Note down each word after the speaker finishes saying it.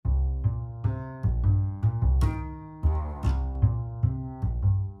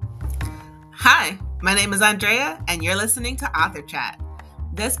Hi, my name is Andrea, and you're listening to Author Chat.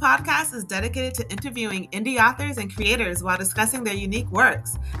 This podcast is dedicated to interviewing indie authors and creators while discussing their unique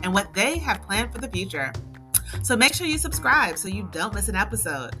works and what they have planned for the future. So make sure you subscribe so you don't miss an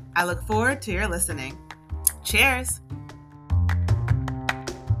episode. I look forward to your listening. Cheers!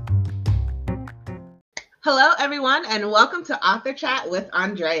 Hello, everyone, and welcome to Author Chat with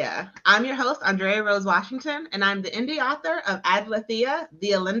Andrea. I'm your host, Andrea Rose Washington, and I'm the indie author of Adlathea,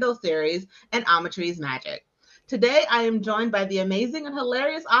 the Alindo series, and Amatry's Magic. Today, I am joined by the amazing and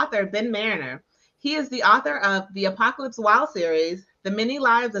hilarious author, Ben Mariner. He is the author of the Apocalypse Wild series, The Many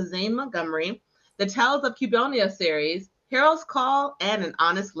Lives of Zane Montgomery, the Tales of Cubonia series, Hero's Call, and An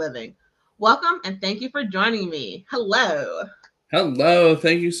Honest Living. Welcome, and thank you for joining me. Hello. Hello,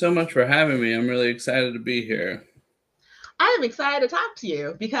 thank you so much for having me. I'm really excited to be here. I am excited to talk to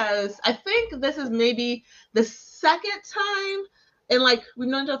you because I think this is maybe the second time in we've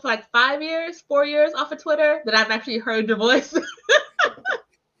known each other for 4 years off of Twitter that I've actually heard your voice.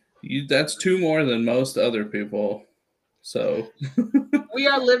 That's two more than most other people. So we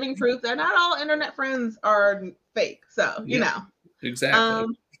are living proof that not all internet friends are fake. So, you know.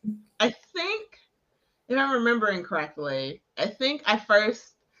 Exactly. I think, if I'm remembering correctly,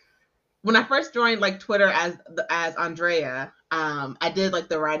 when I first joined Twitter as Andrea, I did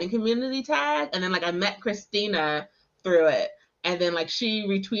the writing community tag, and then I met Christina through it, and then she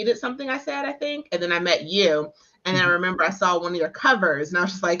retweeted something I said, I think, and then I met you, and then I remember I saw one of your covers, and I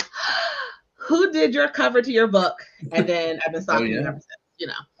was just like, who did your cover to your book? And then I've been stalking you ever since, you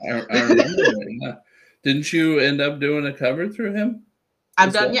know. I remember that, yeah. Didn't you end up doing a cover through him?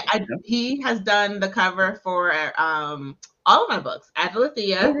 I've done, he has done the cover for all of my books,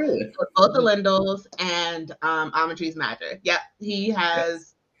 Adlathea, oh, really? both the Lindels, and Amatry's Magic. Yep, he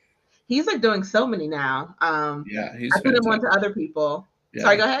has. He's doing so many now. Yeah, he's I put him on to other people. Yeah.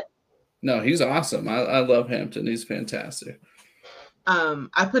 Sorry, go ahead. No, he's awesome. I love Hampton. He's fantastic.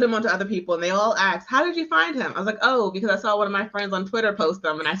 I put him onto other people, and they all asked, "How did you find him?" I was like, "Oh, because I saw one of my friends on Twitter post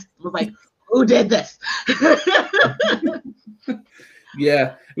them, and I was like, who did this?"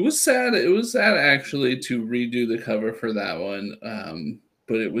 Yeah, it was sad. It was sad actually to redo the cover for that one,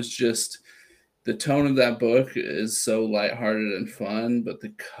 but it was just the tone of that book is so lighthearted and fun. But the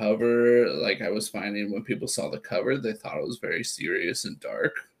cover, I was finding when people saw the cover, they thought it was very serious and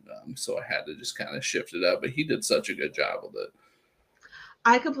dark. So I had to just kind of shift it up. But he did such a good job with it.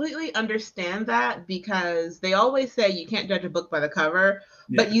 I completely understand that because they always say you can't judge a book by the cover,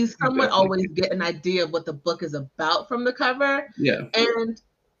 but you somewhat always get an idea of what the book is about from the cover. Yeah. And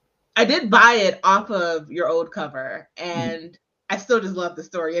I did buy it off of your old cover, and I still just love the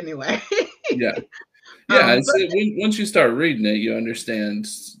story anyway. Yeah. Once you start reading it, you understand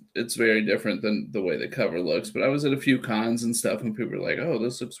it's very different than the way the cover looks. But I was at a few cons and stuff, and people were like, "Oh,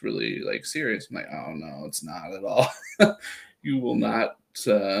 this looks really serious." I'm like, "Oh no, it's not at all." You will not.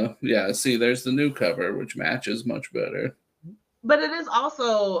 See, there's the new cover, which matches much better. But it is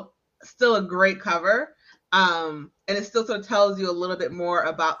also still a great cover. And it still sort of tells you a little bit more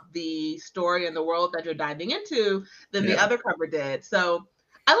about the story and the world that you're diving into than the other cover did. So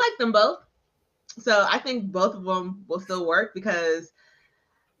I like them both. So I think both of them will still work because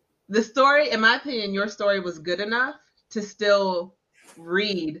the story, in my opinion, your story was good enough to still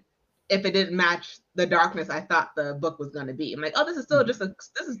read if it didn't match the darkness I thought the book was going to be. I'm like, oh, this is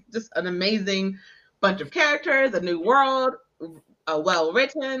just an amazing bunch of characters, a new world, well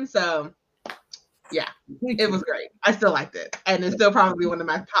written. So yeah, it was great. I still liked it, and it's still probably one of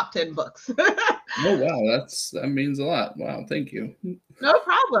my top 10 books. Oh wow, that means a lot. Wow, thank you. No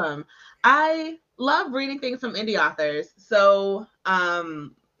problem. I love reading things from indie authors. So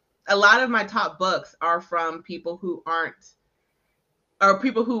a lot of my top books are from people who aren't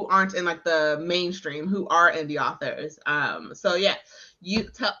in the mainstream, who are indie authors. So yeah,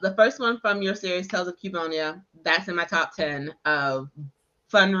 the first one from your series, Tales of Cubonia, that's in my top 10 of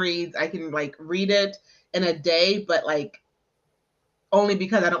fun reads. I can read it in a day, but only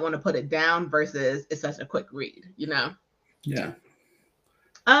because I don't want to put it down versus it's such a quick read, you know? Yeah.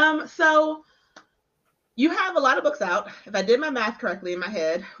 So you have a lot of books out. If I did my math correctly in my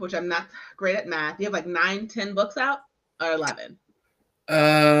head, which I'm not great at math, you have 9, 10 books out, or 11?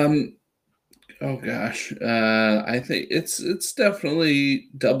 Oh gosh. I think it's definitely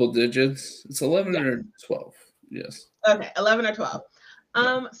double digits. It's 11 or 12. Yes. Okay, 11 or 12.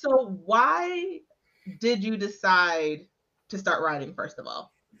 So why did you decide to start writing, first of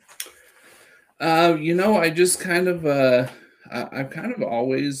all? I just kind of I've kind of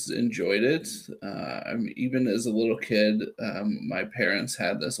always enjoyed it. Even as a little kid, my parents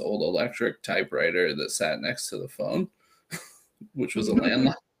had this old electric typewriter that sat next to the phone, which was a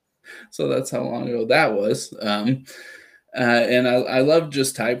landline. So that's how long ago that was. And I love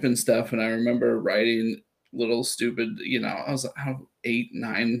just typing stuff. And I remember writing little stupid, I was 8,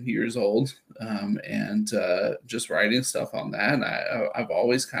 9 years old, and just writing stuff on that. And I've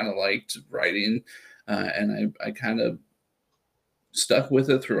always kind of liked writing, and I kind of stuck with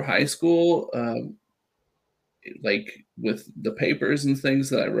it through high school. Like with the papers and things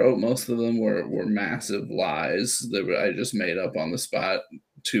that I wrote, most of them were massive lies that I just made up on the spot.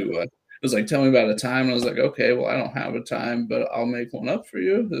 It was like, tell me about a time, and I was like, okay, well, I don't have a time, but I'll make one up for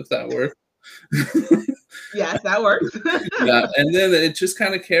you if that works. Yes, that works. Yeah, and then it just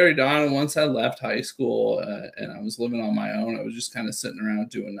kind of carried on. And once I left high school, and I was living on my own, I was just kind of sitting around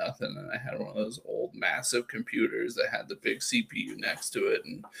doing nothing. And I had one of those old massive computers that had the big CPU next to it,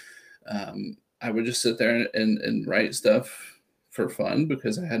 and I would just sit there and write stuff for fun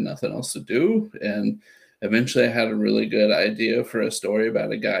because I had nothing else to do. And eventually, I had a really good idea for a story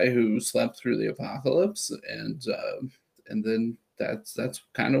about a guy who slept through the apocalypse, and then that's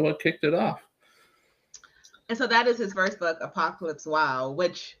kind of what kicked it off. And so that is his first book, Apocalypse Wow,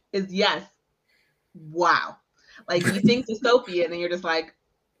 which is, yes, wow. Like, you think dystopian and you're just like,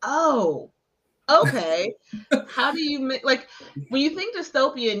 oh, okay. How do you like when you think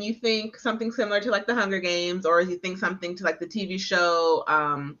dystopian, you think something similar to like the Hunger Games, or you think something to like the TV show.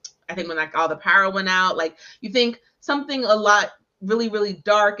 I think when like all the power went out, like you think something a lot really, really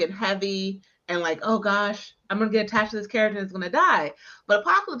dark and heavy, and like, oh gosh, I'm gonna get attached to this character and it's gonna die. But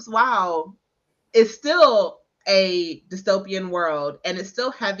Apocalypse Wow is still a dystopian world, and it's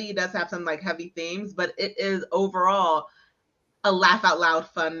still heavy. It does have some like heavy themes, but it is overall a laugh out loud,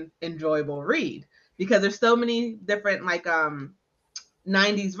 fun, enjoyable read because there's so many different like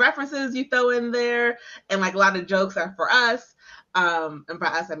 90s references you throw in there, and like a lot of jokes are for us. And by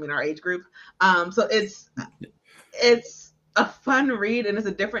us I mean our age group. So it's a fun read, and it's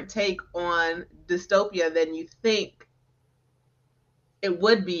a different take on dystopia than you think it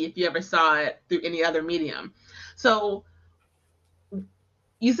would be if you ever saw it through any other medium. So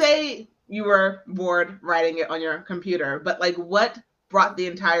you say you were bored writing it on your computer, but like what brought the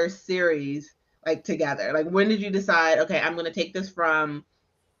entire series like together? Like when did you decide, okay, I'm going to take this from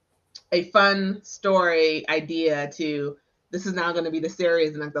a fun story idea to this is now going to be the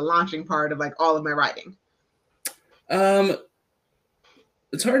series and like the launching part of like all of my writing?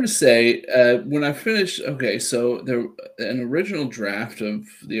 It's hard to say. When I finished, okay, so there an original draft of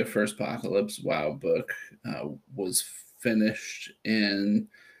the first Apocalypse Wow book was finished in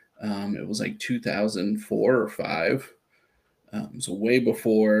it was like 2004 or five, so way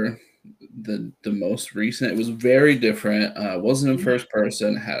before the most recent. It was very different. Wasn't in first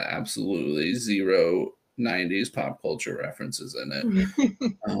person. Had absolutely zero 90s pop culture references in it,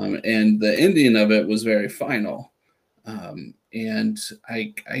 and the ending of it was very final. And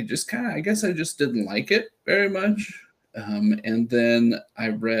I just kind of, I guess I just didn't like it very much. And then I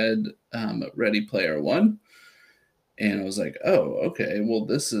read Ready Player One, and I was like, oh, okay, well,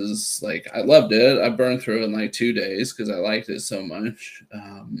 this is like, I loved it. I burned through it in like 2 days because I liked it so much.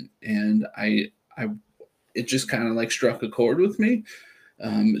 And it just kind of like struck a chord with me.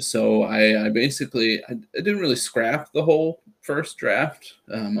 So I basically, I didn't really scrap the whole first draft.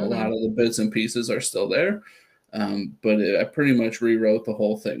 A lot of the bits and pieces are still there. But I pretty much rewrote the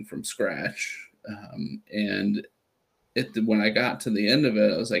whole thing from scratch. And when I got to the end of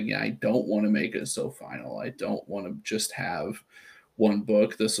it, I was like, yeah, I don't want to make it so final. I don't want to just have one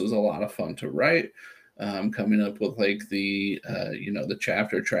book. This was a lot of fun to write. Coming up with like the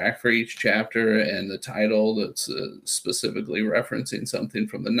chapter track for each chapter and the title that's specifically referencing something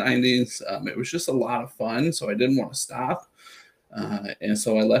from the 90s. It was just a lot of fun, so I didn't want to stop. And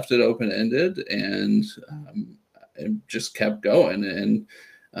so I left it open-ended and just kept going. And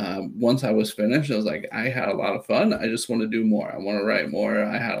once I was finished, I was like, I had a lot of fun. I just want to do more. I want to write more.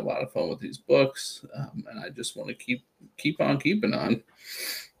 I had a lot of fun with these books, and I just want to keep on keeping on.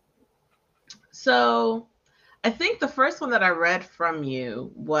 So I think the first one that I read from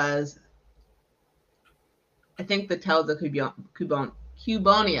you was, I think, The Tales of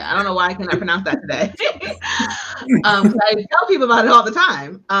Cubonia. I don't know why I cannot pronounce that today. I tell people about it all the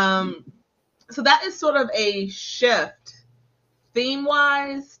time. So that is sort of a shift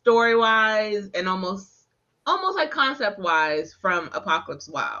theme-wise, story-wise, and almost like concept-wise from Apocalypse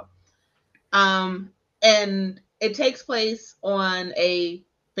Wow. And it takes place on a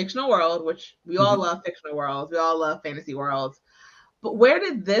fictional world, which we all love fictional worlds. We all love fantasy worlds. But where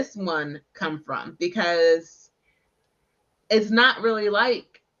did this one come from? Because it's not really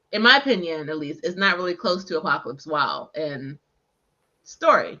like, in my opinion, at least, it's not really close to Apocalypse Wow in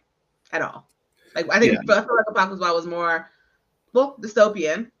story at all. Like I think I feel like Apocalypse Wow was more well,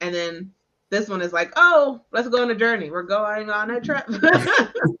 dystopian, and then this one is like, oh, let's go on a journey. We're going on a trip.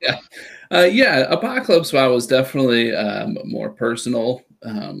 Yeah, Apocalypse Wow was definitely more personal.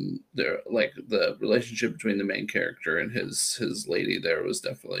 There, like the relationship between the main character and his lady, there was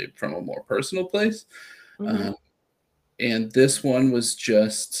definitely from a more personal place. Mm-hmm. Um, and this one was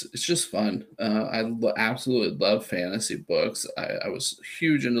it's just fun. Absolutely love fantasy books. I was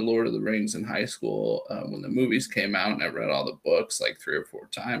huge into Lord of the Rings in high school when the movies came out, and I read all the books like 3 or 4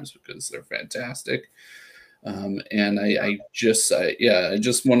 times because they're fantastic. And I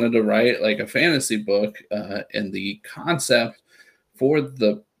just wanted to write like a fantasy book, and the concept for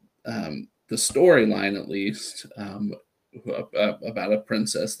the storyline, at least, about a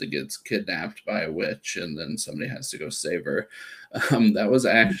princess that gets kidnapped by a witch and then somebody has to go save her. That was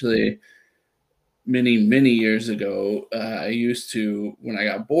actually many years ago. I used to, when I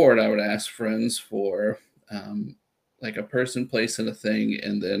got bored, I would ask friends for like a person, place, and a thing,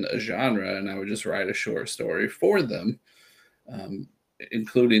 and then a genre, and I would just write a short story for them, um,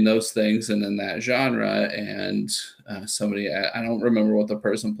 including those things and then that genre. And I don't remember what the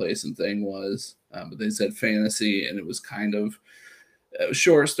person, place, and thing was, but they said fantasy, and it was kind of a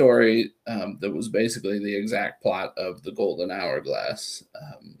short story that was basically the exact plot of The Golden Hourglass.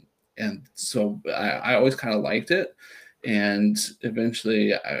 And so I always kind of liked it. And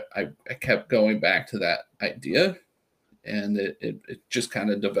eventually I kept going back to that idea, and it just kind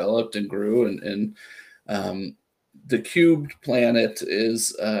of developed and grew. And the cubed planet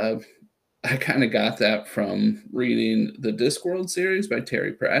is, I kind of got that from reading the Discworld series by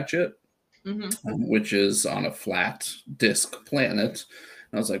Terry Pratchett, Mm-hmm. which is on a flat disk planet.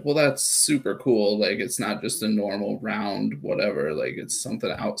 And I was like, well, that's super cool. Like, it's not just a normal round whatever. Like, it's something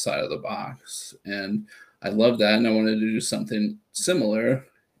outside of the box. And I love that. And I wanted to do something similar.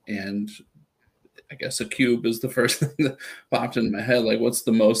 And I guess a cube is the first thing that popped into my head. Like, what's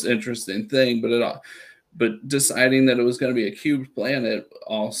the most interesting thing? But deciding that it was going to be a cubed planet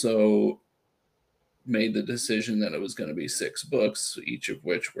also made the decision that it was going to be 6 books, each of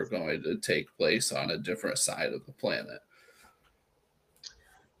which were going to take place on a different side of the planet.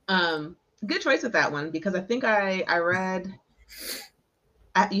 Good choice with that one, because I think I read.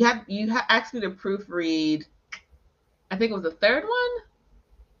 You asked me to proofread. I think it was the third one.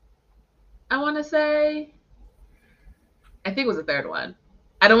 I want to say. I think it was the third one.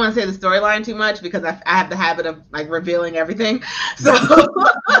 I don't want to say the storyline too much because I have the habit of like revealing everything. So,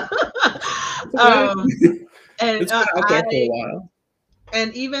 and it's been out there for a while.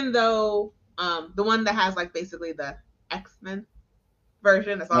 And even though the one that has like basically the X-Men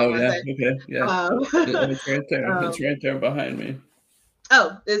version, that's all I'm gonna say. Okay, yeah, it's right there. It's right there behind me.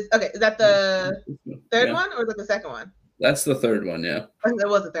 Oh, is that the third one or is it the second one? That's the third one, yeah. It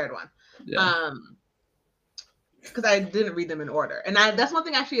was the third one. Yeah. Because I didn't read them in order, and that's one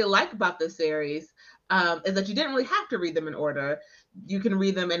thing I actually like about this series, is that you didn't really have to read them in order. You can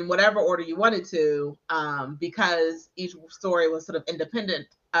read them in whatever order you wanted to, because each story was sort of independent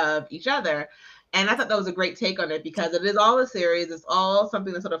of each other. And I thought that was a great take on it, because it is all a series. It's all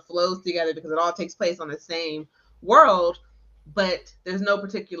something that sort of flows together because it all takes place on the same world, but there's no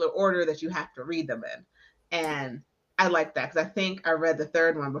particular order that you have to read them in. And I like that, because I think I read the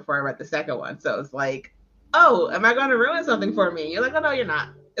third one before I read the second one. So it's like, oh, am I going to ruin something for me? You're like, oh, no, you're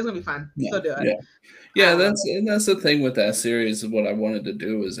not. It's going to be fun. Still do it. Yeah, that's the thing with that series. What I wanted to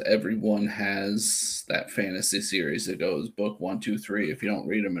do is everyone has that fantasy series that goes book 1, 2, 3. If you don't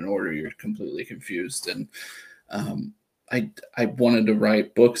read them in order, you're completely confused. And I wanted to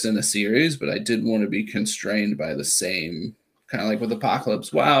write books in a series, but I didn't want to be constrained by the same, kind of like with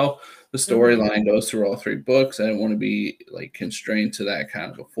Apocalypse Wow. The storyline goes through all 3 books. I didn't want to be like constrained to that kind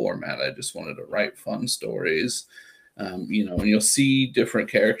of a format. I just wanted to write fun stories, and you'll see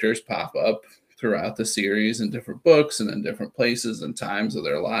different characters pop up throughout the series in different books and in different places and times of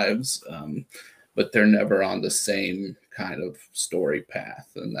their lives, but they're never on the same kind of story path.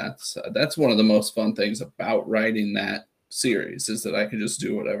 And that's one of the most fun things about writing that series, is that I can just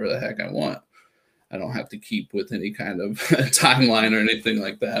do whatever the heck I want. I don't have to keep with any kind of timeline or anything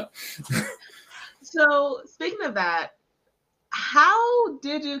like that. So speaking of that, how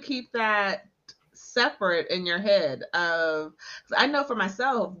did you keep that separate in your head? I know for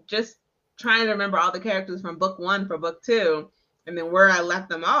myself, just trying to remember all the characters from book 1 for book 2, and then where I left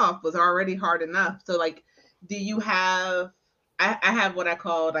them off was already hard enough. So like, do you have, I have what I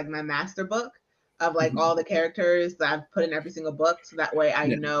call like my master book of like all the characters that I've put in every single book. So that way I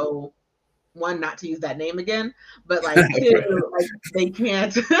know, one, not to use that name again, but like 2, like they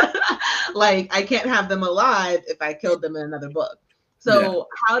can't, like I can't have them alive if I killed them in another book. Yeah. So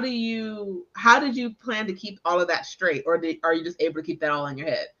how did you plan to keep all of that straight, or are you just able to keep that all in your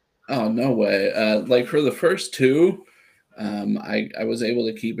head? Oh, no way. Like for the first two, I was able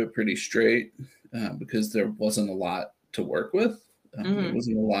to keep it pretty straight because there wasn't a lot to work with. There Mm-hmm.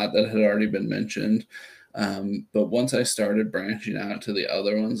 wasn't a lot that had already been mentioned. But once I started branching out to the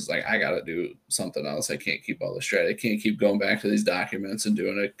other ones, like I got to do something else. I can't keep all this straight. I can't keep going back to these documents and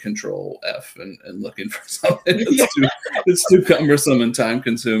doing a control F and looking for something. Yeah. It's too cumbersome and time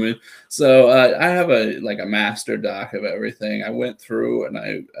consuming. So I have a master doc of everything. I went through and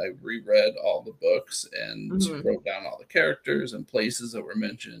I reread all the books and Mm-hmm. wrote down all the characters and places that were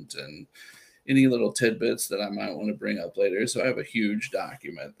mentioned and any little tidbits that I might want to bring up later. So I have a huge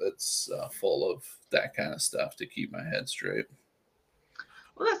document that's full of that kind of stuff to keep my head straight.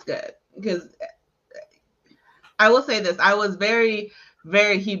 Well, that's good, because I will say this: I was very,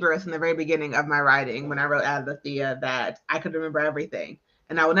 very Hebrews in the very beginning of my writing when I wrote Adathea that I could remember everything,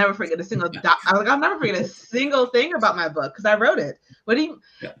 and I will never forget a single. I'll never forget a single thing about my book because I wrote it. What do you?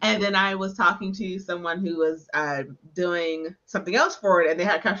 Yeah. And then I was talking to someone who was doing something else for it, and they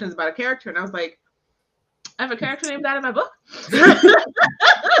had questions about a character, and I was like, I have a character named that in my book.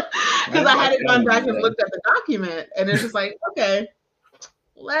 Because I hadn't gone back and looked at the document, and it's just like, okay,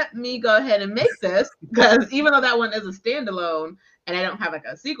 let me go ahead and make this, because even though that one is a standalone and I don't have like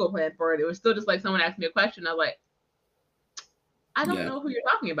a sequel plan for it, it was still just like someone asked me a question. I was like, I don't know who you're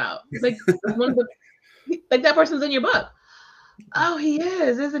talking about. Like one book, like that person's in your book. Oh, he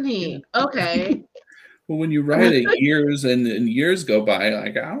is, isn't he? Yeah. Okay. Well, when you write it, years and years go by,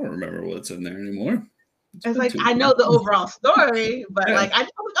 like I don't remember what's in there anymore. It's like I know the overall story, but Yeah. like I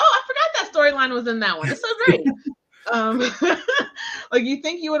forgot that storyline was in that one. It's so great. Like you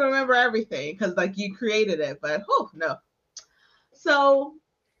think you would remember everything because like you created it, but no. So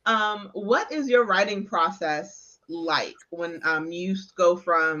what is your writing process like when you go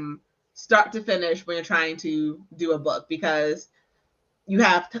from start to finish when you're trying to do a book? Because you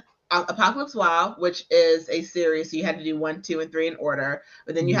have Apocalypse Wow, which is a series, so you had to do 1, 2, and 3 in order.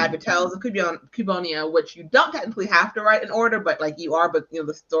 But then you have your Tales of Cubonia, which you don't technically have to write in order, but like you are, but you know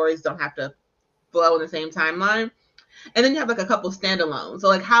the stories don't have to flow in the same timeline. And then you have like a couple standalones. So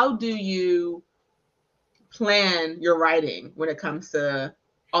like, how do you plan your writing when it comes to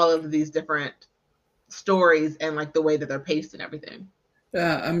all of these different stories and like the way that they're paced and everything?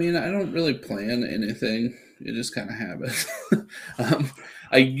 Yeah, I mean, I don't really plan anything. You just kind of have it.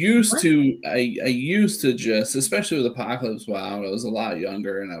 I used What? to, I used to just, especially with Apocalypse Wow, I was a lot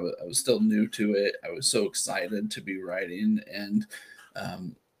younger and I was still new to it. I was so excited to be writing, and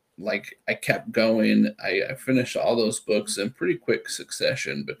um, like I kept going. I finished all those books in pretty quick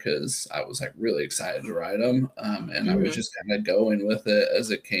succession because I was like really excited to write them, and I was Mm-hmm. just kind of going with it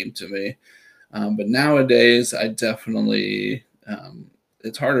as it came to me. But nowadays, I definitely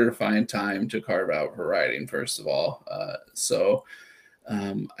it's harder to find time to carve out for writing. First of all,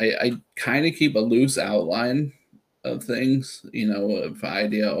 I kind of keep a loose outline of things. You know, if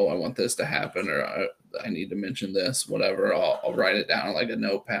idea, oh, I want this to happen, or I need to mention this, whatever. I'll write it down on like a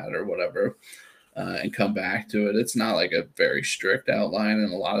notepad or whatever, and come back to it. It's not like a very strict outline,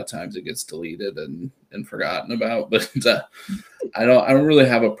 and a lot of times it gets deleted and forgotten about. But I don't really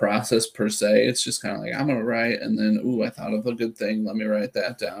have a process per se. It's just kind of like I'm gonna write, and then ooh, I thought of a good thing. Let me write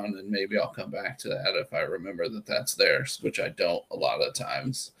that down, and maybe I'll come back to that if I remember that that's there, which I don't a lot of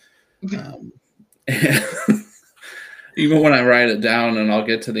times. Um, Even when I write it down and I'll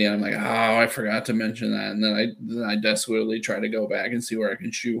get to the end, I'm like, oh, I forgot to mention that, and then I desperately try to go back and see where I can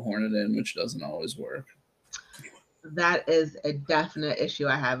shoehorn it in, which doesn't always work. That is a definite issue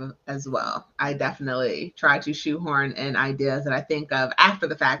I have as well. I definitely try to shoehorn in ideas that I think of after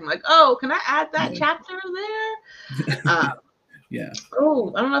the fact. I'm like, oh, can I add that Yeah. chapter there? Yeah.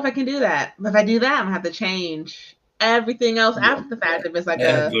 Oh, I don't know if I can do that. If I do that, I'm gonna have to change everything else Yeah. after the fact. If it's like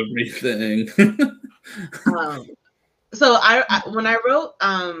Everything. um, so when I wrote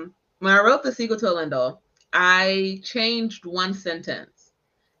the sequel to Elendil, I changed one sentence,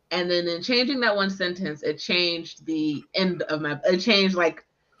 and then in changing that one sentence, it changed the end of my. It changed like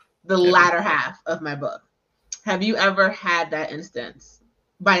the Yeah. latter half of my book. Have you ever had that instance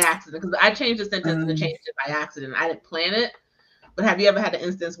by accident? Because I changed the sentence and then Um, changed it by accident. I didn't plan it, but have you ever had an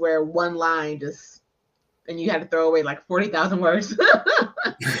instance where one line just and you had to throw away like 40,000 words?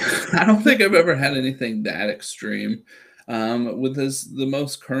 I don't think I've ever had anything that extreme. With the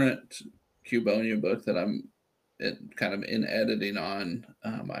most current Cubonia book that I'm kind of in editing on,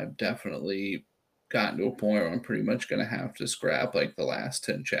 I've definitely gotten to a point where I'm pretty much going to have to scrap like the last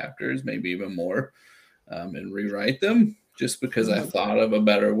 10 chapters, maybe even more, and rewrite them just because I Mhm. thought of a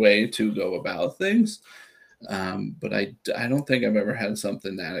better way to go about things. But I don't think I've ever had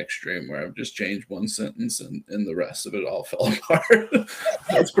something that extreme where I've just changed one sentence and the rest of it all fell apart.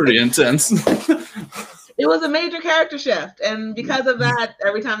 That's pretty intense. It was a major character shift, and because of that,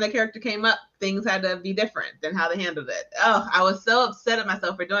 every time that character came up, things had to be different than how they handled it. Oh, I was so upset at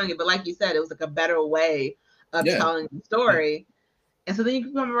myself for doing it, but like you said, it was like a better way of telling the story. And so then you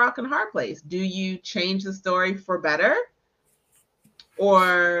become a rock and a hard place. Do you change the story for better?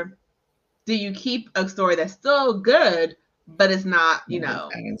 Or do you keep a story that's still good, but it's not,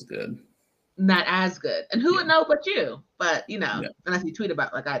 as good. Not as good. And who would know but you? But, unless you tweet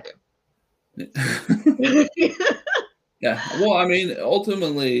about it like I do. Yeah. Well, I mean,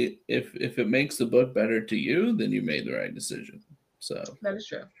 ultimately, if it makes the book better to you, then you made the right decision. So that is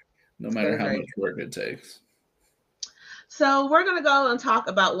true. No matter how much work it takes. So we're going to go and talk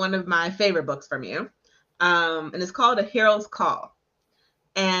about one of my favorite books from you. And it's called A Hero's Call.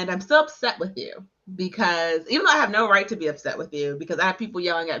 And I'm still upset with you because even though I have no right to be upset with you, because I have people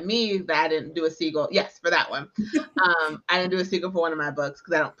yelling at me that I didn't do a sequel. Yes, for that one. I didn't do a sequel for one of my books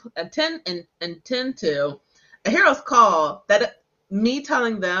because I don't intend to. A Hero's Call, that me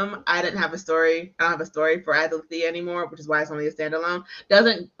telling them I don't have a story for Adlithia anymore, which is why it's only a standalone,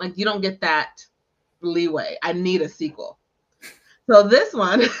 you don't get that leeway. I need a sequel. So this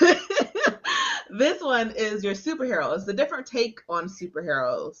one, this one is your superhero. It's a different take on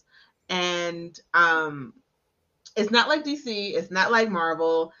superheroes. And it's not like DC, it's not like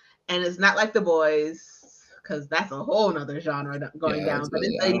Marvel, and it's not like The Boys, because that's a whole nother genre going down. But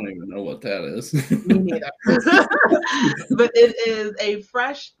I don't even know what that is. Me neither. But it is a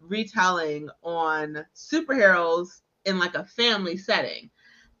fresh retelling on superheroes in like a family setting.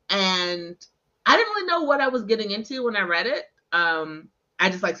 And I didn't really know what I was getting into when I read it. I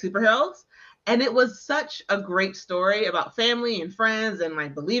just like superheroes. And it was such a great story about family and friends and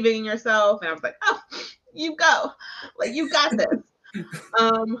like believing in yourself. And I was like, oh, you go. Like, you got this.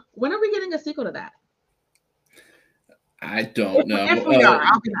 When are we getting a sequel to that? I don't know. If we are,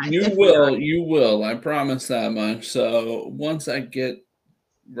 I'll be nice. You will. I promise that much. So once I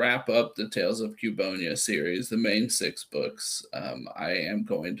wrap up the Tales of Cubonia series, the main 6 books, I am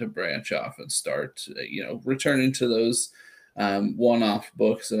going to branch off and start, returning to those one-off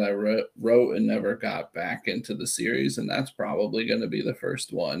books that I wrote and never got back into the series, and that's probably going to be the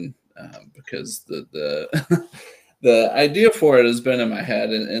first one because the the idea for it has been in my head,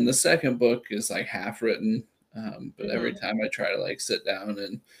 and the second book is like half written. But every time I try to like sit down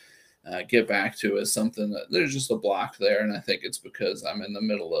and get back to it, something that there's just a block there, and I think it's because I'm in the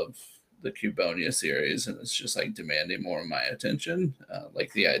middle of the Cubonia series, and it's just like demanding more of my attention.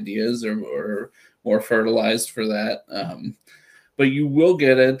 Like the ideas are more fertilized for that, but you will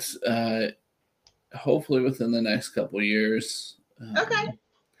get it hopefully within the next couple of years. Okay,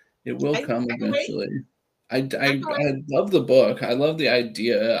 it will come eventually. I love the book. I love the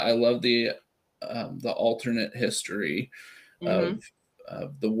idea. I love the alternate history of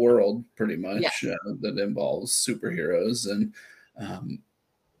the world, pretty much, that involves superheroes. And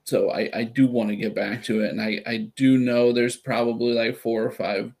so I do want to get back to it. And I do know there's probably like 4 or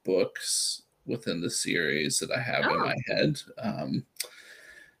 5 books within the series that I have in my head.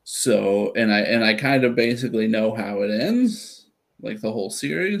 So, and I kind of basically know how it ends, like the whole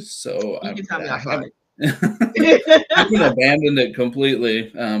series. So I haven't abandoned it completely,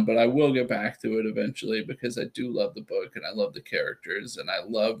 but I will get back to it eventually because I do love the book and I love the characters and I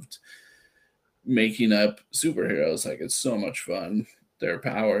loved making up superheroes. Like, it's so much fun. Their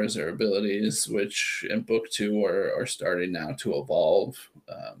powers, their abilities, which in book 2 are starting now to evolve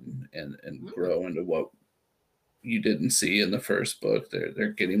and grow into what you didn't see in the first book.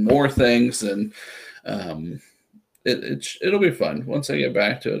 They're getting more things, and it'll be fun. Once I get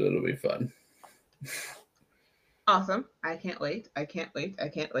back to it, it'll be fun. Awesome. I can't wait.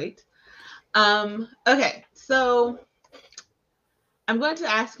 Okay, so I'm going to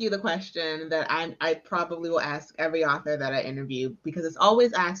ask you the question that I probably will ask every author that I interview, because it's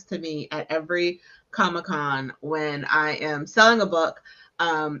always asked to me at every Comic-Con when I am selling a book,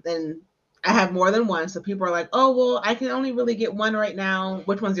 and I have more than one. So people are like, oh, well, I can only really get one right now.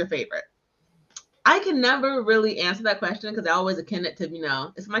 Which one's your favorite? I can never really answer that question because I always akin it to,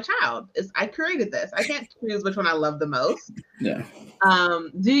 it's my child. I created this. I can't choose which one I love the most. Yeah.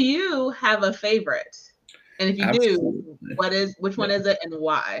 Do you have a favorite? And if you Absolutely. Do, which one is it and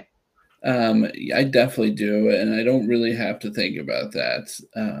why? I definitely do, and I don't really have to think about that.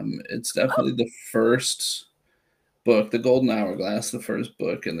 It's definitely the first book, The Golden Hourglass, the first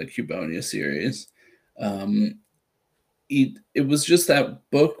book in the Cubonia series. It was just that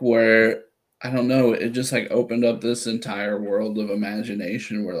book where, I don't know, it just like opened up this entire world of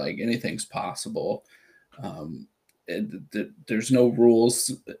imagination where like anything's possible. There's no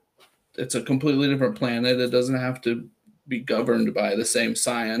rules. It's a completely different planet. It doesn't have to be governed by the same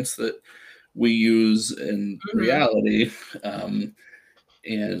science that we use in reality.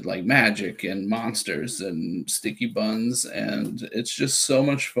 And like magic and monsters and sticky buns, and it's just so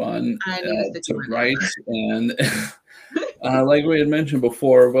much fun I need a sticky to bun write. And like we had mentioned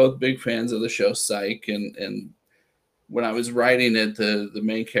before, we're both big fans of the show Psych, and when I was writing it, the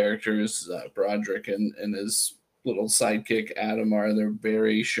main characters, Broderick and his little sidekick Adam, they're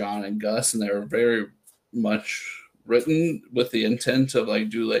Barry, Sean, and Gus, and they're very much written with the intent of like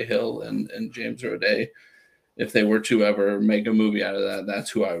Dule Hill and James Roday. If they were to ever make a movie out of that, that's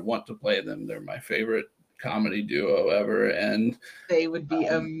who I would want to play them. They're my favorite comedy duo ever, and they would be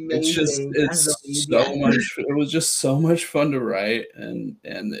it's amazing as the lead. so much. It was just so much fun to write, and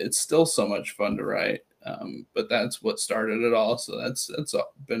it's still so much fun to write. But that's what started it all. So that's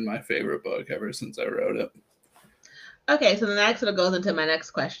been my favorite book ever since I wrote it. Okay, so the next sort of goes into my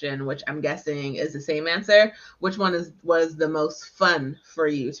next question, which I'm guessing is the same answer. Which one was the most fun for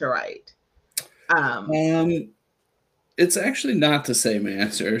you to write? It's actually not the same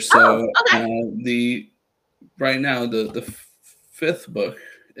answer. So the right now the fifth book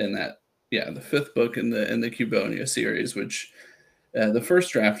in that, the fifth book in the Cubonia series, which the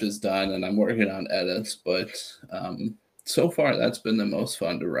first draft is done and I'm working on edits, but so far that's been the most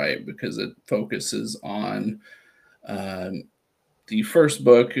fun to write because it focuses on the first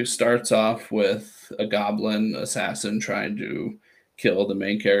book, who starts off with a goblin assassin trying to kill the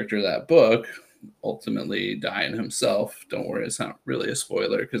main character of that book, ultimately dying himself. Don't worry, it's not really a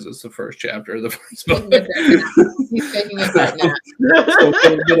spoiler because it's the first chapter of the first book. He's taking it right now.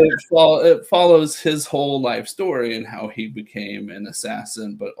 It follows his whole life story and how he became an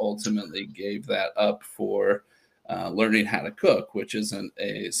assassin, but ultimately gave that up for learning how to cook, which isn't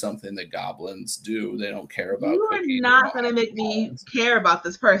something that goblins do. They don't care about. You cooking. are not going to make me care about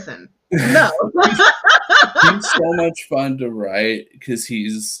this person. No. He's so much fun to write because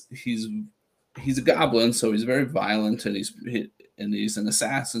he's a goblin, so he's very violent, and he's an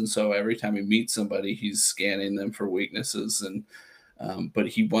assassin. So every time he meets somebody, he's scanning them for weaknesses, and but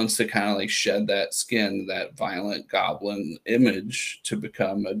he wants to kind of like shed that skin, that violent goblin image, to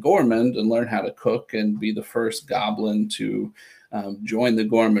become a gourmand and learn how to cook and be the first goblin to join the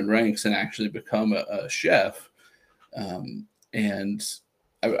gourmand ranks and actually become a chef. And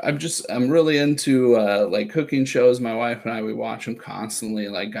I'm really into like cooking shows. My wife and I, we watch them constantly,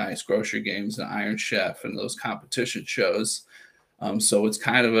 like Guy's Grocery Games and Iron Chef and those competition shows. So it's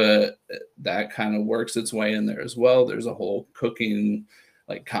kind of that kind of works its way in there as well. There's a whole cooking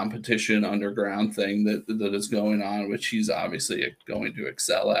like competition underground thing that is going on, which he's obviously going to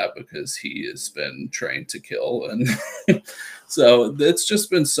excel at because he has been trained to kill. And so it's just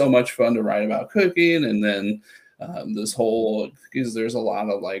been so much fun to write about cooking. And then this whole, because there's a lot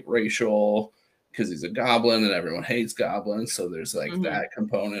of like racial, because he's a goblin and everyone hates goblins, so there's like that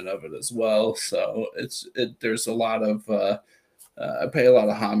component of it as well. So there's a lot of I pay a lot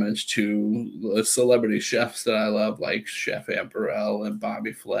of homage to the celebrity chefs that I love, like Chef Aunt Burrell and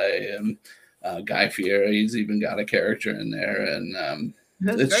Bobby Flay and Guy Fieri. He's even got a character in there, and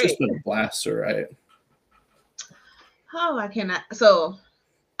it's great. Just been a blast to write. Oh, I cannot. So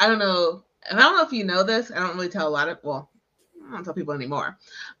I don't know. And I don't know if you know this. I don't really tell a lot of, well, I don't tell people anymore.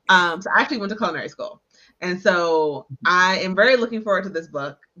 So I actually went to culinary school. And so I am very looking forward to this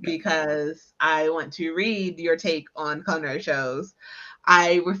book because I want to read your take on culinary shows.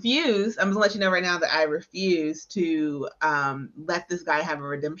 I'm going to let you know right now that I refuse to let this guy have a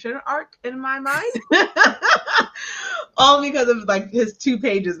redemption arc in my mind. All because of like his 2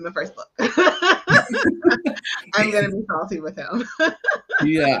 pages in the first book. I'm going to be salty with him.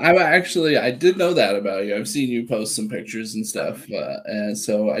 Yeah, I did know that about you. I've seen you post some pictures and stuff. And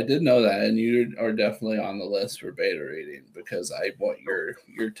so I did know that. And you are definitely on the list for beta reading because I want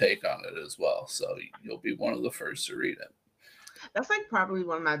your take on it as well. So you'll be one of the first to read it. That's like probably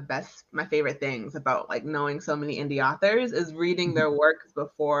one of my favorite things about like knowing so many indie authors is reading their work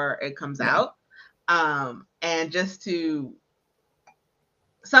before it comes out. And just to,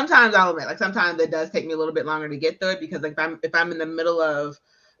 sometimes I'll admit, like sometimes it does take me a little bit longer to get through it because like if I'm in the middle of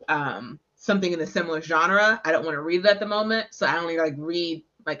something in a similar genre, I don't want to read it at the moment. So I only like read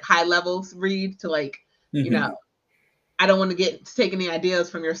like high levels read to like, you know, I don't want to take any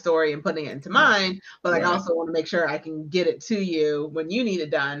ideas from your story and putting it into mine, but like I also want to make sure I can get it to you when you need it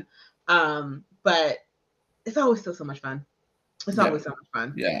done. But it's always still so much fun. It's always so much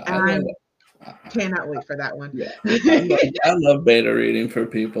fun. Yeah, and I cannot wait for that one. Yeah, I love beta reading for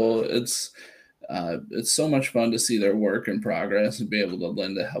people. It's so much fun to see their work in progress and be able to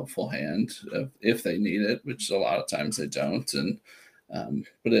lend a helpful hand if they need it, which a lot of times they don't. And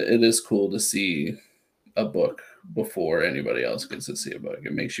but it is cool to see a book before anybody else gets to see a book.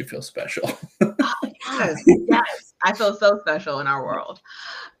 It makes you feel special. Oh, yes, yes. I feel so special in our world.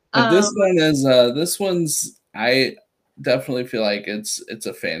 But this Um, one is this one's I definitely feel like it's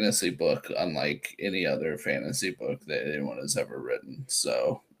a fantasy book unlike any other fantasy book that anyone has ever written.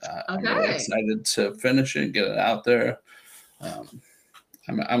 So I'm really okay. excited to finish it and get it out there. Um,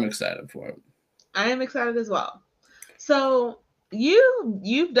 I'm excited for it. I am excited as well. So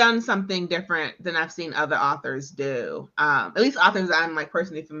you've done something different than I've seen other authors do. At least authors I'm like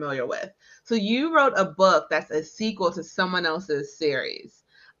personally familiar with. So you wrote a book that's a sequel to someone else's series.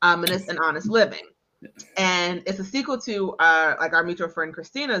 And it's An Honest Living. And it's a sequel to our mutual friend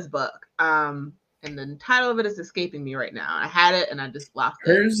Christina's book. And the title of it is escaping me right now. I had it and I just lost it.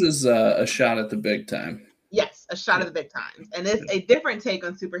 Hers is a shot at the big time. Yes, A Shot Yeah. of the Big Times. And it's a different take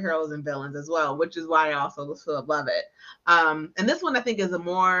on superheroes and villains as well, which is why I also sort of love it. And this one I think is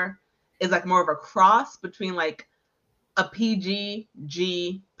more of a cross between like a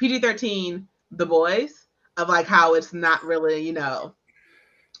PG-13 The Boys, of like how it's not really,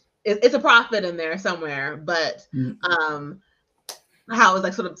 it's a prophet in there somewhere, but how it's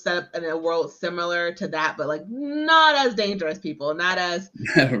like sort of set up in a world similar to that, but like not as dangerous people, not as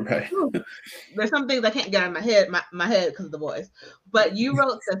Right. there's some things I can't get out of my head because of The Boys. But you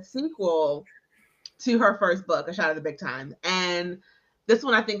wrote the sequel to her first book, A Shot of the Big Time, and this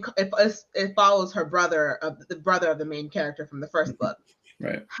one I think it follows the brother of the main character from the first book.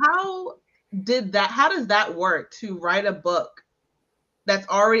 Right. How does that work to write a book that's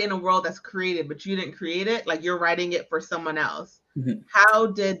already in a world that's created, but you didn't create it? Like you're writing it for someone else. Mm-hmm. How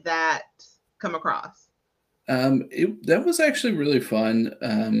did that come across? That was actually really fun.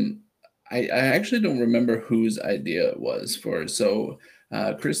 I actually don't remember whose idea it was for. So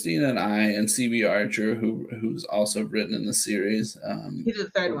Christina and I and CB Archer, who's also written in the series. He did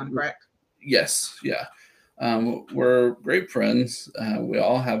the third one, correct? Yes, yeah. We're great friends. We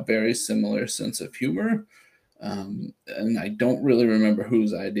all have very similar sense of humor. And I don't really remember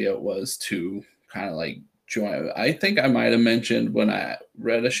whose idea it was to kind of like join. I think I might have mentioned when I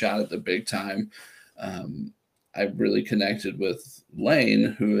read A Shot at the Big Time. Um, I really connected with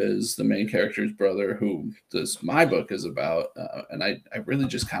Lane, who is the main character's brother, who my book is about, and I really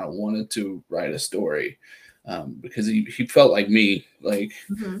just kind of wanted to write a story because he felt like me. Like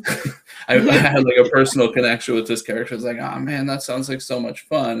I had like a personal connection with this character. I was like, oh man, that sounds like so much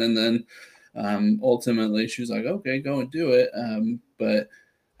fun. And then ultimately she was like, okay, go and do it. But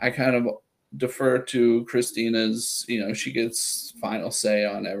I kind of defer to Christina's, she gets final say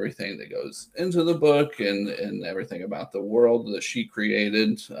on everything that goes into the book and everything about the world that she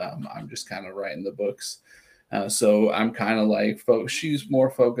created. I'm just kind of writing the books. So I'm kind of like, she's more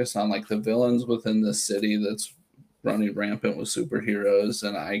focused on like the villains within the city that's running rampant with superheroes.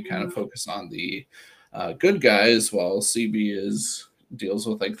 And I kind of focus on the good guys while CB deals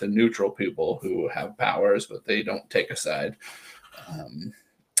with like the neutral people who have powers, but they don't take a side.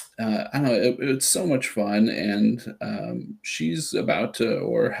 I don't know. It's so much fun, and she's about to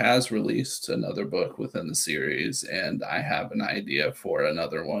or has released another book within the series, and I have an idea for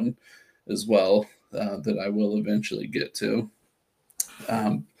another one as well that I will eventually get to.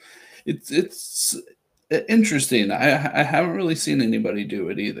 It's interesting. I haven't really seen anybody do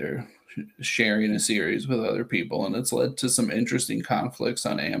it either, sharing a series with other people, and it's led to some interesting conflicts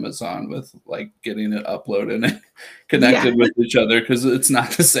on Amazon with like getting it uploaded and connected with each other because it's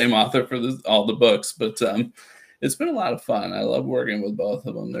not the same author for all the books. But it's been a lot of fun. I love working with both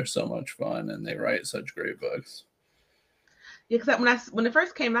of them. They're so much fun, and they write such great books. Yeah, because when it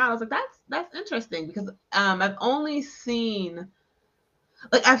first came out, I was like, that's interesting because I've only seen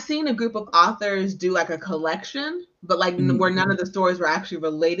I've seen a group of authors do like a collection, but like where none of the stories were actually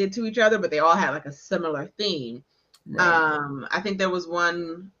related to each other, but they all had like a similar theme. Right. I think there was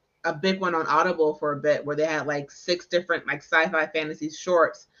a big one on Audible for a bit where they had like 6 different like sci-fi fantasy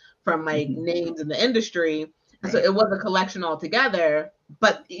shorts from like names in the industry. And so it was a collection altogether,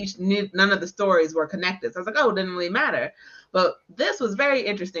 but none of the stories were connected. So I was like, oh, it didn't really matter. But this was very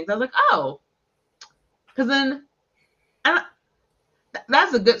interesting. So I was like, oh, because then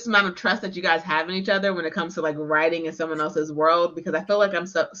that's a good amount of trust that you guys have in each other when it comes to like writing in someone else's world. Because I feel like I'm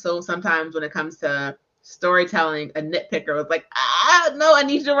so sometimes when it comes to storytelling, a nitpicker was like, no, I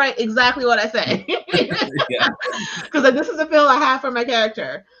need you to write exactly what I say. Yeah. Because like, this is the feel I have for my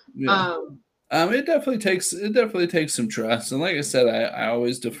character. Yeah. It definitely takes some trust, and like I said, I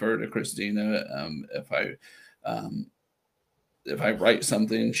always defer to Christina if I if I write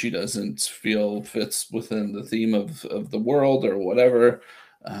something she doesn't feel fits within the theme of the world or whatever,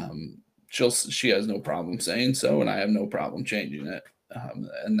 um, she has no problem saying so, and I have no problem changing it.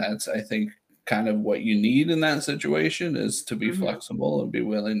 And that's, I think, kind of what you need in that situation, is to be Mm-hmm. flexible and be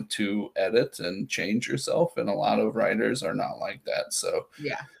willing to edit and change yourself. And a lot of writers are not like that, so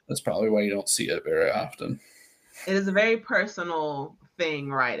Yeah. that's probably why you don't see it very often. It is a very personal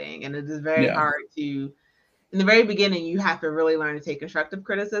thing, writing, and it is very Yeah. hard to, in the very beginning, you have to really learn to take constructive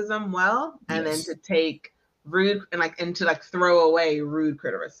criticism well, and then Yes. to take rude and to like throw away rude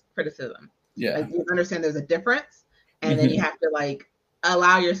criticism. Yeah. Like, you understand there's a difference, and then you Hmm. have to like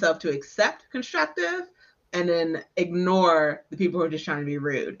allow yourself to accept constructive, and then ignore the people who are just trying to be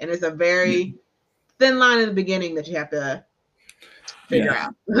rude. And it's a very thin line in the beginning that you have to figure Yeah.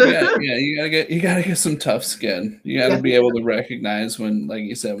 out. You gotta get some tough skin. You gotta Yes, be able to recognize when, like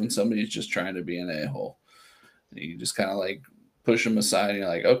you said, when somebody's just trying to be an a-hole. You just kind of like push them aside, and you're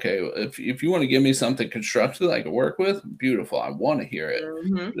like, okay, if you want to give me something constructive that I can work with, beautiful. I want to hear it.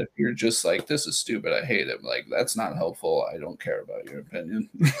 mm-hmm. But if you're just like, this is stupid, I hate it, like, that's not helpful. I don't care about your opinion.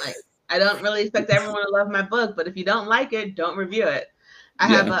 Like, I don't really expect everyone to love my book, but if you don't like it, don't review it. I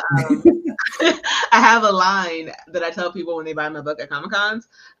have Yeah. a I have a line that I tell people when they buy my book at Comic Cons.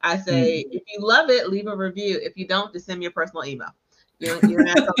 I say, if you love it, leave a review. If you don't, just send me your personal email. You don't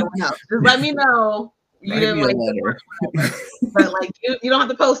have to tell someone else. Just let me know you Write didn't me a like the letter. book, whatever. But like, you don't have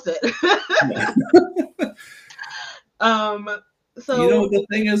to post it. um. So The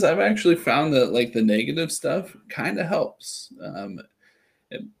thing is, I've actually found that like the negative stuff kind of helps.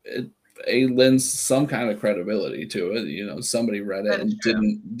 It lends some kind of credibility to it. Somebody read it that is and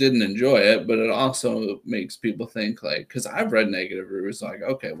true. didn't enjoy it, but it also makes people think, like, because I've read negative reviews, like,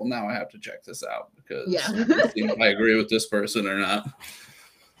 okay, well, now I have to check this out Yeah. because I see if I agree with this person or not.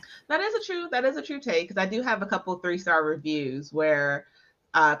 That is a true take, because I do have a couple 3-star reviews where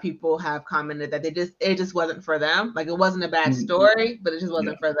people have commented that it just wasn't for them. Like, it wasn't a bad Mhm. story, but it just Yeah.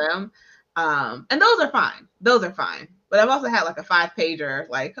 wasn't for them. And those are fine. Those are fine. But I've also had like a 5-pager,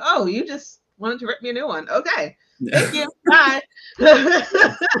 like, oh, you just wanted to rip me a new one. Okay, thank you. Bye.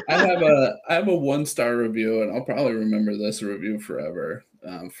 I have a 1-star review, and I'll probably remember this review forever.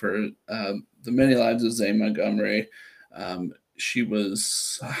 For The Many Lives of Zane Montgomery. She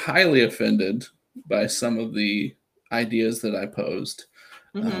was highly offended by some of the ideas that I posed.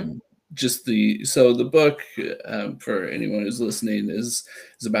 Mm-hmm. Um, the book, for anyone who's listening, is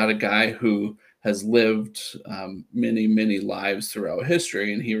about a guy who has lived many lives throughout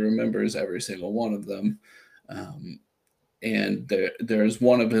history, and he remembers every single one of them. Um, and there's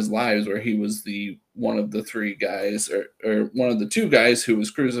one of his lives where he was the one of the 3 guys, or one of the 2 guys who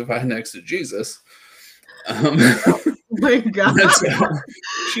was crucified next to Jesus. Um, Oh my God.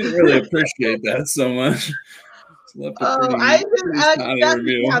 She didn't really appreciate that so much. It's left a Oh, pretty I can snotty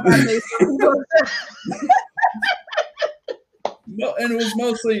definitely see review. how that made some people upset. No, and it was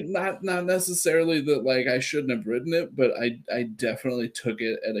mostly not necessarily that like I shouldn't have written it, but I definitely took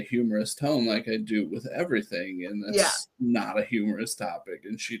it at a humorous tone, like I do with everything, and Yeah. that's not a humorous topic,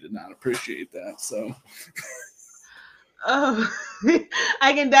 and she did not appreciate that. So Oh,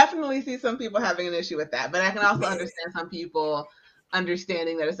 I can definitely see some people having an issue with that, but I can also understand some people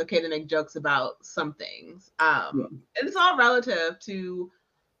understanding that it's okay to make jokes about some things. yeah, And it's all relative to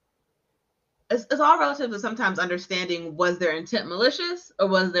sometimes understanding, was their intent malicious or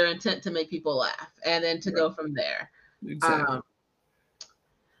was their intent to make people laugh, and then to right, go from there. exactly. Um,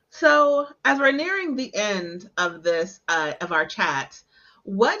 so as we're nearing the end of this of our chat,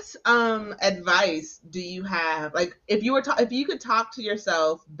 what advice do you have? Like, if you could talk to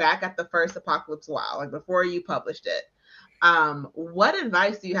yourself back at the first Apocalypse Wow, like before you published it, what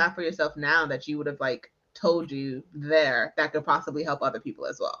advice do you have for yourself now that you would have like told you there that could possibly help other people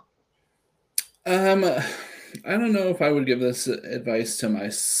as well? I don't know if I would give this advice to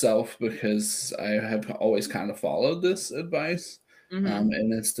myself, because I have always kind of followed this advice. Mm-hmm.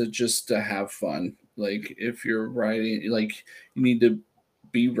 And it's to have fun. Like, if you're writing, like, you need to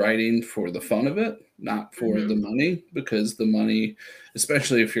be writing for the fun of it, not for Mm-hmm. the money, because the money,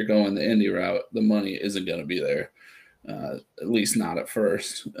 especially if you're going the indie route, the money isn't going to be there, at least not at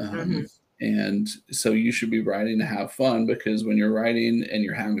first. Mm-hmm. And so you should be writing to have fun, because when you're writing and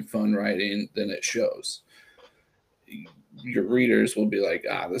you're having fun writing, then it shows. Your readers will be like,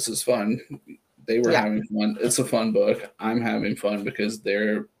 this is fun. They were Yeah. having fun. It's a fun book. I'm having fun because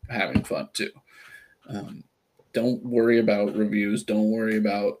they're having fun too. Um, don't worry about reviews. Don't worry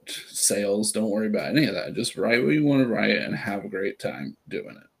about sales. Don't worry about any of that. Just write what you want to write and have a great time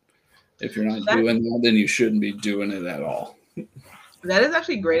doing it. If you're not That doing that, then you shouldn't be doing it at all. That is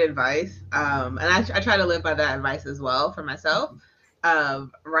actually great advice. And I try to live by that advice as well for myself.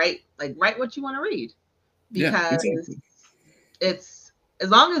 Write what you want to read, Yeah, because exactly. it's, as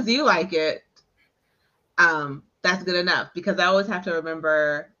long as you like it, that's good enough. Because I always have to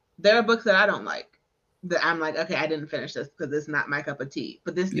remember, there are books that I don't like, that I'm like, okay, I didn't finish this because it's not my cup of tea.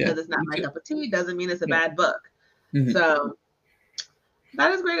 But this, Yeah, because it's not me my too. cup of tea, doesn't mean it's a Yeah. bad book. Mhm. So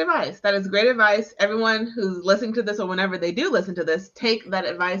that is great advice. That is great advice. Everyone who's listening to this, or whenever they do listen to this, take that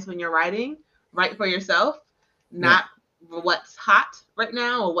advice when you're writing. Write for yourself, Yeah, not what's hot right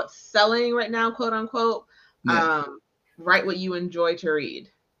now or what's selling right now, quote unquote. yeah, Um, Write what you enjoy to read.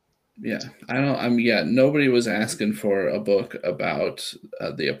 yeah. I don't. Yeah. Nobody was asking for a book about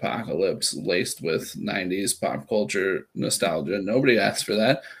the apocalypse laced with '90s pop culture nostalgia. Nobody asked for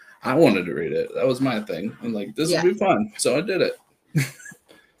that. I wanted to read it. That was my thing. I'm like, this will Yeah. be fun, so I did it.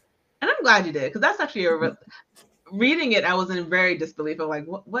 And I'm glad you did, because that's actually reading it. I was in very disbelief of like,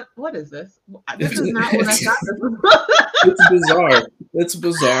 what is this? This is not what I thought this was. It's bizarre. It's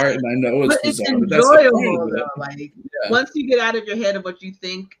bizarre, and I know it's But it's bizarre, but that's the point of enjoyable it. though. Like, Yeah. once you get out of your head of what you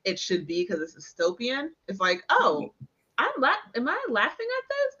think it should be, because it's dystopian, it's like, oh, am I laughing at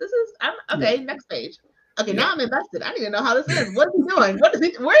this? This is, I'm Yeah. okay. Next page. Okay, Yeah. now I'm invested. I need to know how this ends. What is he doing? What is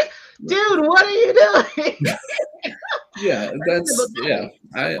he? Where, Right. dude? What are you doing? Yeah, The book yeah. happens.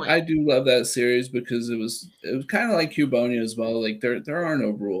 That's the point. I do love that series because it was kind of like Cubonia as well. Like there are no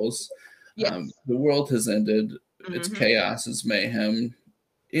rules. Yes. The world has ended. It's Mm-hmm. chaos. It's mayhem.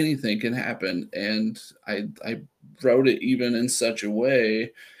 Anything can happen, and I wrote it even in such a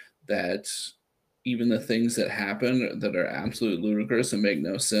way that even the things that happen that are absolutely ludicrous and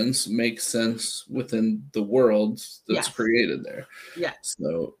make sense within the world that's Yes. created there. Yes.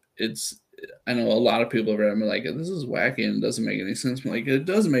 So it's, I know a lot of people have read them are like, this is wacky and it doesn't make any sense. I'm like, it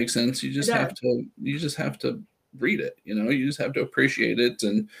does make sense. It does. You just have to read it. You just have to appreciate it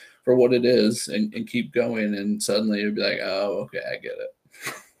and for what it is and keep going. And suddenly you'll be like, oh, okay, I get it.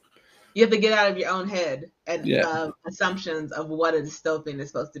 You have to get out of your own head and Yeah. assumptions of what a dystopian is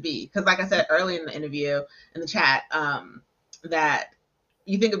supposed to be. Because, like I said earlier in the interview, in the chat, that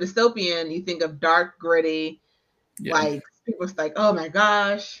you think of dystopian, you think of dark, gritty, Yeah. like people's like, oh my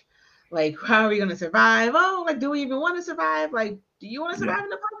gosh, like how are we gonna survive? Oh, like do we even want to survive? Like, do you want to Yeah. survive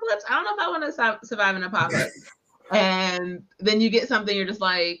an apocalypse? I don't know if I want to survive an apocalypse. And then you get something, you're just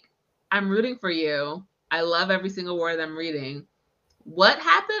like, I'm rooting for you. I love every single word I'm reading. What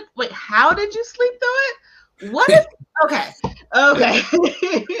happened? Wait, how did you sleep through it? What is okay? Okay.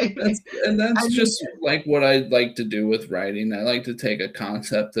 I That's need just like what I like to do with writing. I like to take a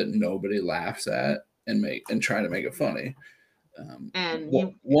concept that nobody laughs at and try to make it funny. and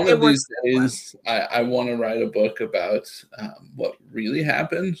you One it of works these so well. days, I want to write a book about what really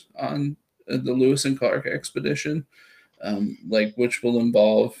happened on the Lewis and Clark expedition, like which will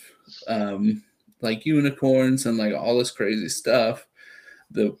involve um, like unicorns and like all this crazy stuff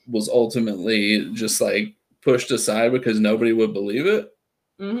that was ultimately just like pushed aside because nobody would believe it.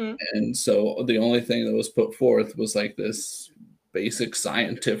 Mm-hmm. And so the only thing that was put forth was like this basic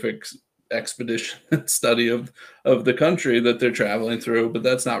scientific expedition study of the country that they're traveling through, but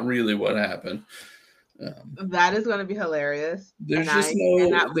that's not really what happened. That is going to be hilarious, and There's just I no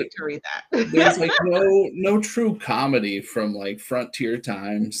cannot wait to read there's like that. no true comedy from like frontier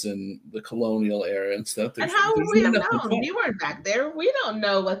times and the colonial era and stuff. And There's how would there's we have nothing known? fun. We weren't back there. We don't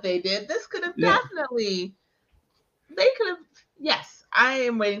know what they did. This could have Yeah. definitely. They could have. Yes, I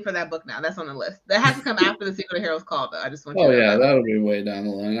am waiting for that book now. That's on the list. That has to come after the Secret of Heroes Call, though. I just want you Oh to know yeah, that. that'll be way down the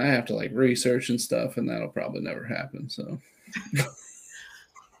line. I have to like research and stuff, and that'll probably never happen. So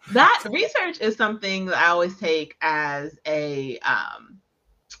That research is something that I always take as a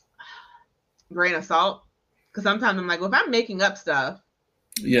grain of salt, because sometimes I'm like, well, if I'm making up stuff,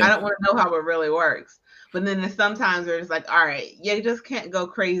 I yeah, don't want to know how it really works. But then there's sometimes where it's like, all right, you just can't go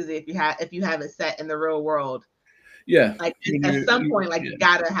crazy if you have it set in the real world. yeah. Like When at some point, like yeah, you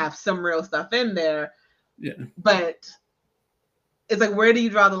gotta have some real stuff in there. yeah, But it's like, where do you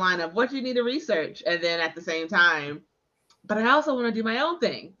draw the line of what do you need to research? And then at the same time, but I also want to do my own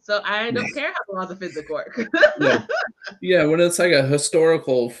thing. So I yeah, don't care how the laws of physics work. yeah. Yeah, when it's like a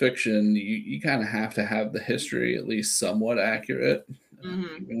historical fiction, you kind of have to have the history at least somewhat accurate.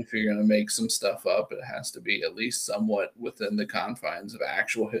 Mm-hmm. Even if you're going to make some stuff up, it has to be at least somewhat within the confines of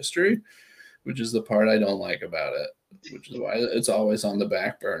actual history, which is the part I don't like about it, which is why it's always on the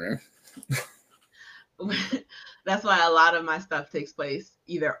back burner. That's why a lot of my stuff takes place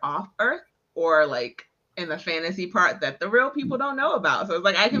either off Earth or like in the fantasy part that the real people don't know about. So it's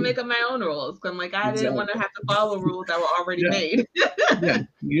like I can make up my own rules. I'm like, I didn't want to have to follow rules that were already made. Yeah,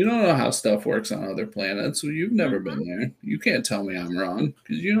 you don't know how stuff works on other planets. Well, you've never been there. You can't tell me I'm wrong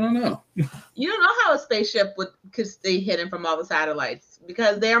because you don't know. You don't know how a spaceship could stay hidden from all the satellites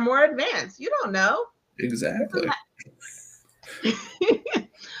because they are more advanced. You don't know. Exactly.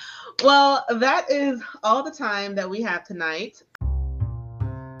 Well, that is all the time that we have tonight.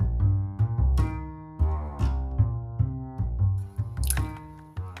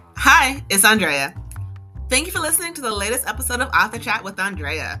 Hi, it's Andrea. Thank you for listening to the latest episode of Author Chat with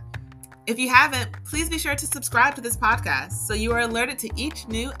Andrea. If you haven't, please be sure to subscribe to this podcast so you are alerted to each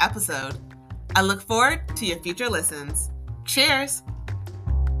new episode. I look forward to your future listens. Cheers!